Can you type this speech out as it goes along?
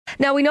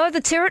Now, we know the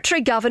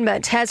Territory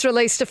Government has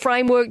released a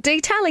framework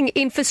detailing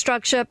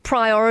infrastructure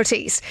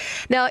priorities.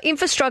 Now,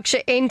 Infrastructure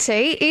NT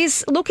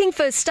is looking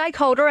for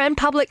stakeholder and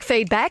public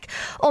feedback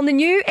on the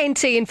new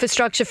NT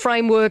Infrastructure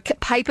Framework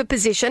paper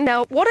position.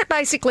 Now, what it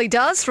basically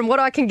does, from what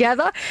I can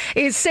gather,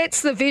 is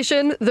sets the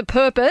vision, the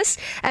purpose,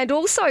 and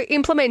also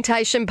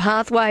implementation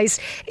pathways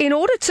in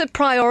order to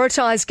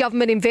prioritise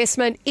government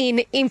investment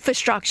in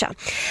infrastructure.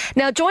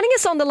 Now, joining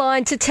us on the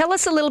line to tell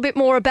us a little bit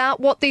more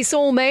about what this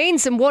all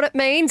means and what it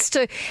means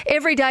to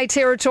everyday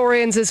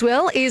Territorians as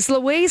well is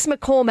Louise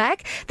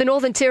McCormack, the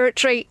Northern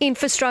Territory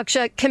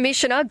Infrastructure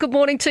Commissioner. Good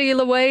morning to you,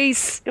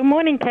 Louise. Good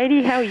morning,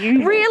 Katie. How are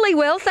you? Really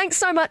well. Thanks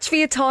so much for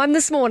your time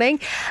this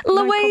morning.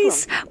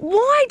 Louise,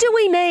 why do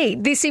we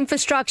need this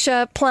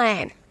infrastructure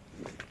plan?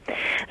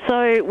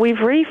 So we've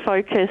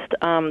refocused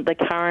the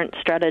current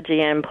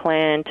strategy and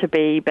plan to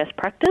be best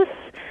practice.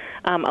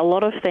 A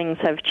lot of things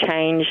have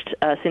changed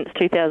since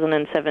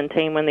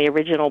 2017 when the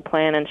original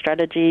plan and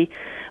strategy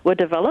were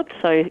developed.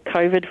 So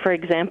COVID, for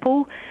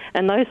example,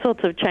 and those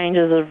sorts of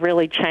changes have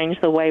really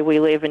changed the way we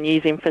live and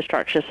use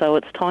infrastructure. So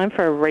it's time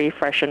for a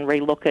refresh and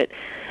relook at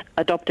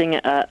adopting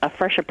a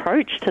fresh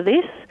approach to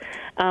this.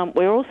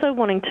 We're also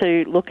wanting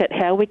to look at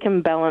how we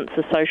can balance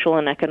the social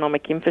and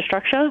economic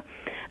infrastructure.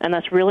 And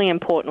that's really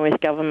important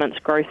with government's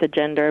growth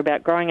agenda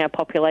about growing our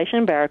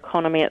population, but our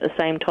economy at the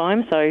same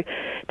time. So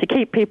to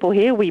keep people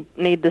here, we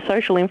need the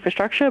social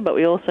infrastructure, but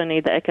we also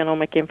need the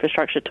economic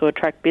infrastructure to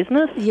attract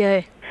business.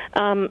 Yeah.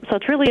 So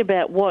it's really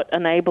about what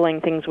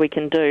enabling things we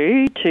can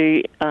do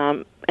to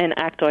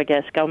enact, I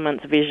guess,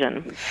 government's vision.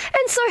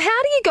 And so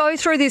how do you go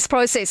through this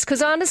process?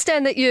 Because I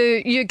understand that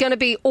you're going to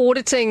be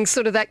auditing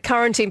sort of that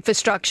current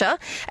infrastructure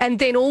and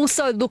then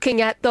also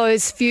looking at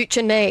those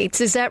future needs.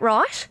 Is that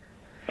right?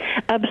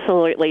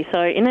 Absolutely.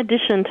 So in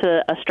addition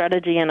to a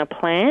strategy and a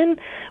plan,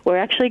 we're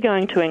actually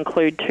going to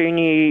include two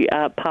new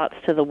parts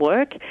to the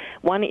work.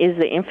 One is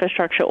the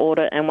infrastructure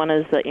audit and one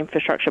is the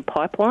infrastructure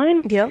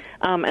pipeline. Yep.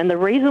 And the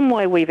reason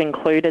why we've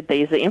included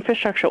these, the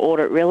infrastructure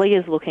audit really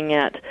is looking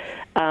at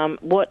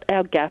what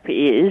our gap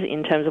is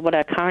in terms of what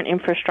our current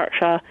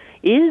infrastructure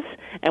is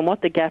and what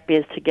the gap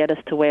is to get us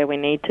to where we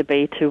need to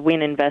be to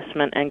win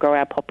investment and grow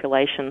our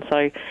population.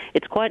 So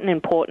it's quite an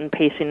important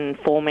piece in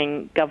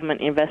informing government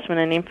investment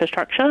in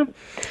infrastructure.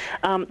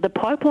 The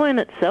pipeline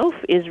itself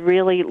is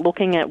really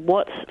looking at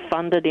what's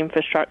funded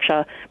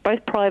infrastructure,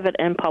 both private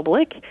and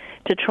public,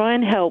 to try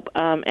and help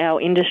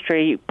our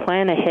industry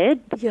plan ahead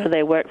for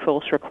their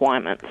workforce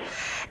requirements.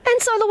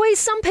 And so, Louise,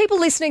 some people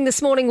listening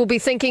this morning will be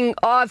thinking,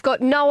 I've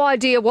got no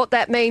idea what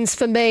that means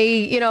for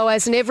me, you know,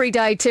 as an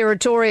everyday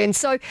Territorian.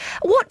 So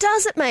what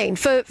does it mean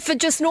for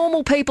just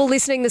normal people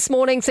listening this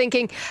morning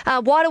thinking,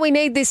 why do we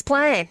need this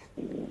plan?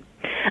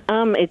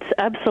 It's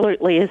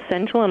absolutely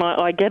essential, and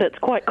I get it's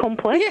quite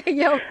complex.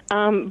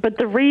 But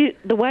the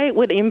way it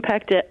would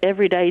impact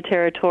everyday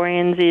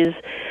Territorians is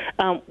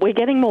we're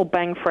getting more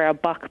bang for our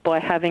buck by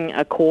having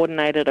a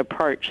coordinated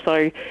approach.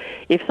 So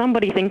if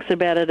somebody thinks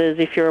about it as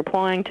if you're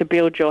applying to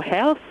build your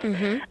house,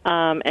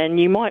 and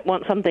you might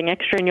want something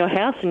extra in your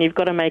house, and you've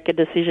got to make a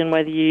decision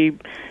whether you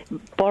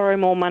borrow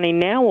more money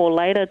now or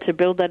later to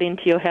build that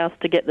into your house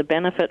to get the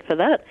benefit for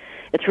that.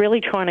 It's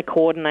really trying to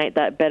coordinate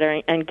that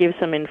better and give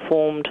some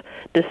informed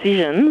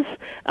decisions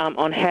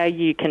on how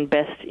you can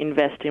best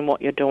invest in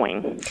what you're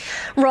doing.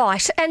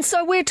 Right. And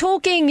so we're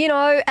talking, you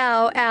know,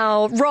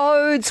 our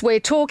roads,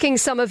 we're talking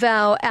some of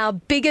our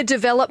bigger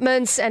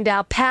developments and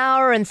our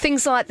power and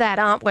things like that,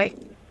 aren't we?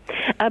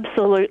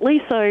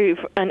 Absolutely. So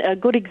a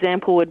good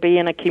example would be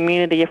in a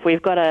community if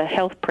we've got a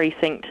health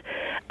precinct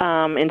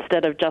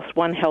instead of just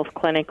one health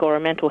clinic or a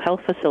mental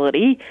health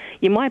facility,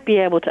 you might be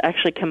able to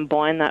actually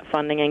combine that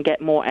funding and get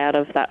more out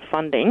of that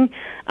funding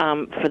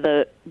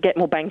get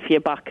more bang for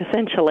your buck,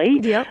 essentially,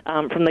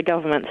 from the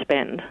government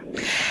spend.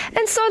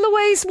 And so,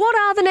 Louise, what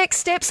are the next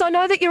steps? I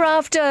know that you're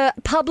after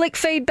public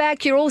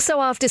feedback. You're also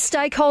after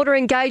stakeholder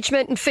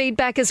engagement and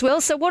feedback as well.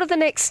 So what are the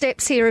next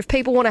steps here if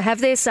people want to have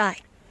their say?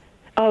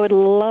 I would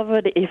love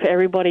it if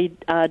everybody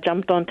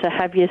jumped onto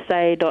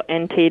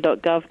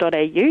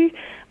haveyourSay.nt.gov.au.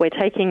 We're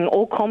taking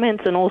all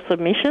comments and all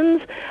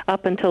submissions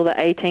up until the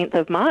 18th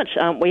of March.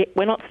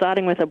 We're not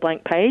starting with a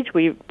blank page.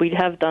 We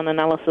have done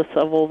analysis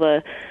of all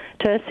the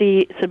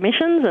Terci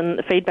submissions and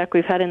the feedback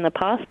we've had in the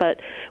past, but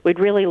we'd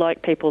really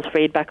like people's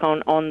feedback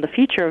on the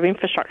future of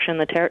infrastructure in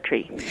the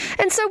Territory.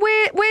 And so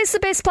where's the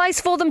best place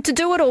for them to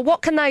do it, or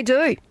what can they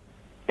do?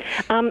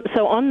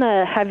 So on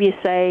the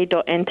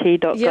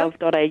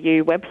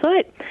haveyourSay.nt.gov.au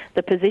website,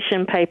 the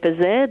position paper's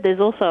there. There's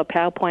also a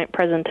PowerPoint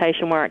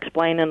presentation where I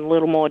explain in a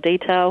little more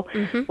detail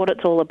what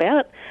it's all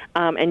about,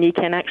 and you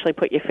can actually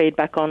put your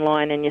feedback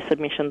online and your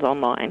submissions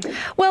online.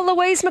 Well,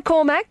 Louise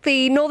McCormack,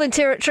 the Northern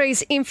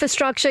Territory's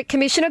Infrastructure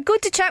Commissioner,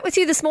 good to chat with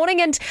you this morning,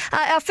 and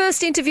our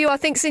first interview, I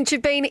think, since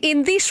you've been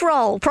in this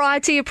role prior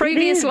to your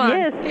previous one.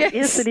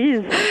 Yes, it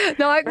is.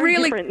 No, Very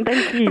really, different.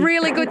 Thank you.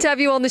 Really good to have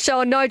you on the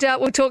show, and no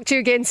doubt we'll talk to you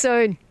again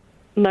soon.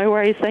 No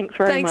worries. Thanks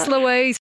very much. Thanks, Louise.